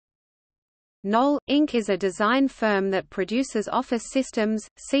Knoll, Inc. is a design firm that produces office systems,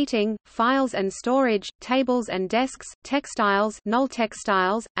 seating, files and storage, tables and desks, textiles, Knoll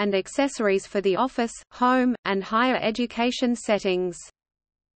textiles, and accessories for the office, home, and higher education settings.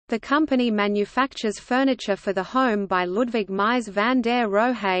 The company manufactures furniture for the home by Ludwig Mies van der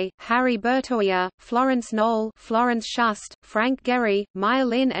Rohe, Harry Bertoia, Florence Knoll, Florence Schust, Frank Gehry, Maya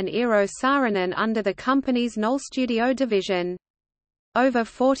Lin and Eero Saarinen under the company's Knoll Studio division. Over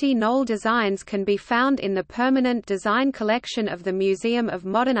 40 Knoll designs can be found in the permanent design collection of the Museum of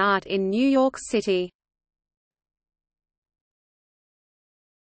Modern Art in New York City.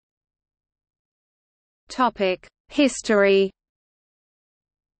 History.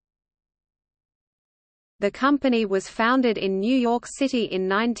 The company was founded in New York City in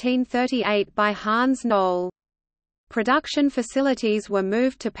 1938 by Hans Knoll. Production facilities were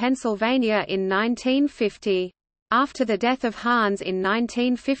moved to Pennsylvania in 1950. After the death of Hans in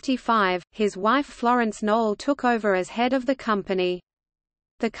 1955, his wife Florence Knoll took over as head of the company.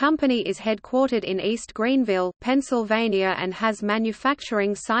 The company is headquartered in East Greenville, Pennsylvania and has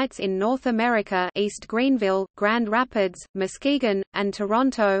manufacturing sites in North America, East Greenville, Grand Rapids, Muskegon, and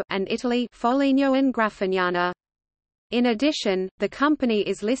Toronto, and Italy, Foligno and Graffignana. In addition, the company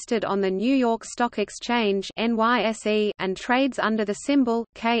is listed on the New York Stock Exchange (NYSE) and trades under the symbol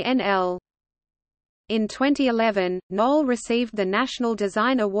KNL. In 2011, Knoll received the National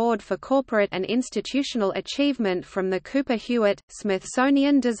Design Award for Corporate and Institutional Achievement from the Cooper Hewitt,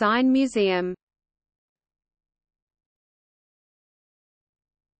 Smithsonian Design Museum.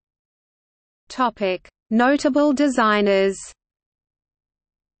 Notable designers.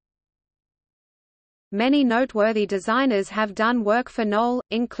 Many noteworthy designers have done work for Knoll,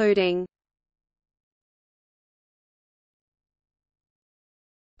 including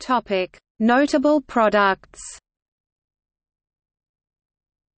Notable products.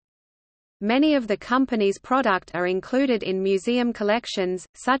 Many of the company's product are included in museum collections,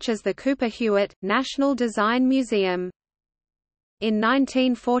 such as the Cooper Hewitt, National Design Museum. In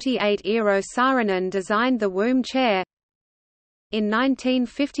 1948 Eero Saarinen designed the Womb chair. In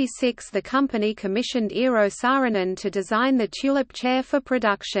 1956 the company commissioned Eero Saarinen to design the Tulip chair for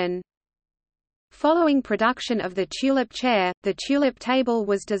production. Following production of the Tulip chair, the Tulip table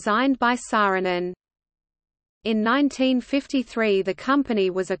was designed by Saarinen. In 1953 the company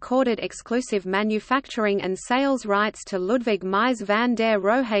was accorded exclusive manufacturing and sales rights to Ludwig Mies van der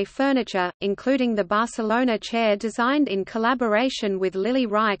Rohe furniture, including the Barcelona chair designed in collaboration with Lily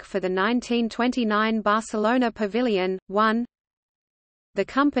Reich for the 1929 Barcelona Pavilion. The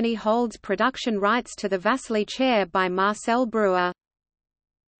company holds production rights to the Vasily chair by Marcel Breuer.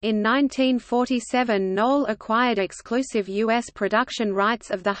 In 1947 Knoll acquired exclusive U.S. production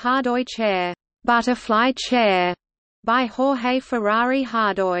rights of the Hardoy chair, Butterfly chair, by Jorge Ferrari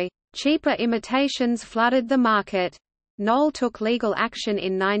Hardoy. Cheaper imitations flooded the market. Knoll took legal action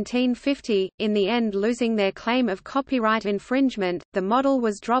in 1950, in the end losing their claim of copyright infringement. The model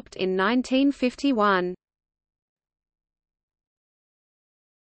was dropped in 1951.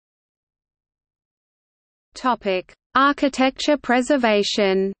 Architecture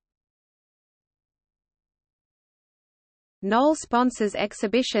preservation. Knoll sponsors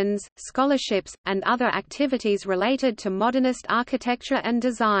exhibitions, scholarships, and other activities related to modernist architecture and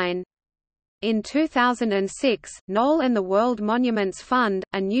design. In 2006, Knoll and the World Monuments Fund,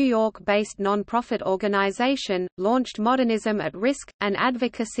 a New York-based non-profit organization, launched Modernism at Risk, an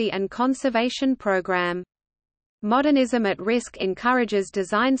advocacy and conservation program. Modernism at Risk encourages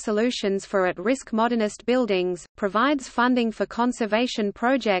design solutions for at-risk modernist buildings, provides funding for conservation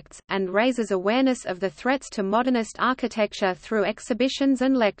projects, and raises awareness of the threats to modernist architecture through exhibitions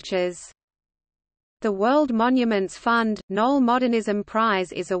and lectures. The World Monuments Fund, Knoll Modernism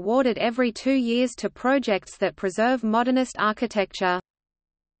Prize is awarded every 2 years to projects that preserve modernist architecture.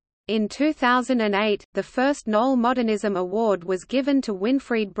 In 2008, the first Knoll Modernism Award was given to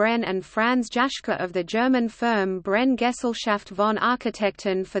Winfried Brenn and Franz Jaschke of the German firm Brenn Gesellschaft von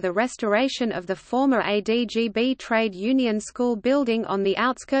Architekten for the restoration of the former ADGB trade union school building on the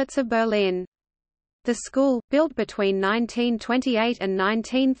outskirts of Berlin. The school, built between 1928 and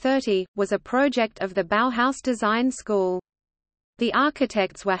 1930, was a project of the Bauhaus Design School. The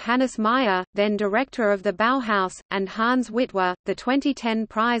architects were Hannes Meyer, then director of the Bauhaus, and Hans Witwer. The 2010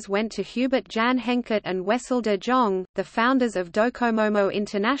 prize went to Hubert Jan Henkert and Wessel de Jong, the founders of Docomomo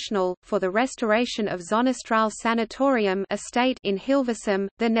International, for the restoration of Zonnestraal Sanatorium estate in Hilversum,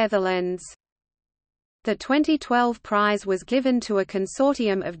 the Netherlands. The 2012 prize was given to a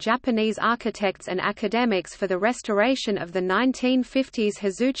consortium of Japanese architects and academics for the restoration of the 1950s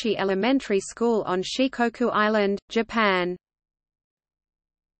Hazuchi Elementary School on Shikoku Island, Japan.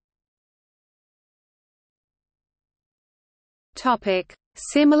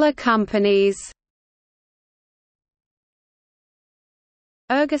 Similar companies.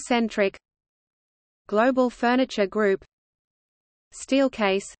 Ergocentric, Global Furniture Group,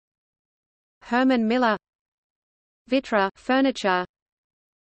 Steelcase, Herman Miller, Vitra Furniture,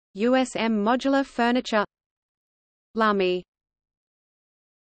 USM Modular Furniture, Lummi.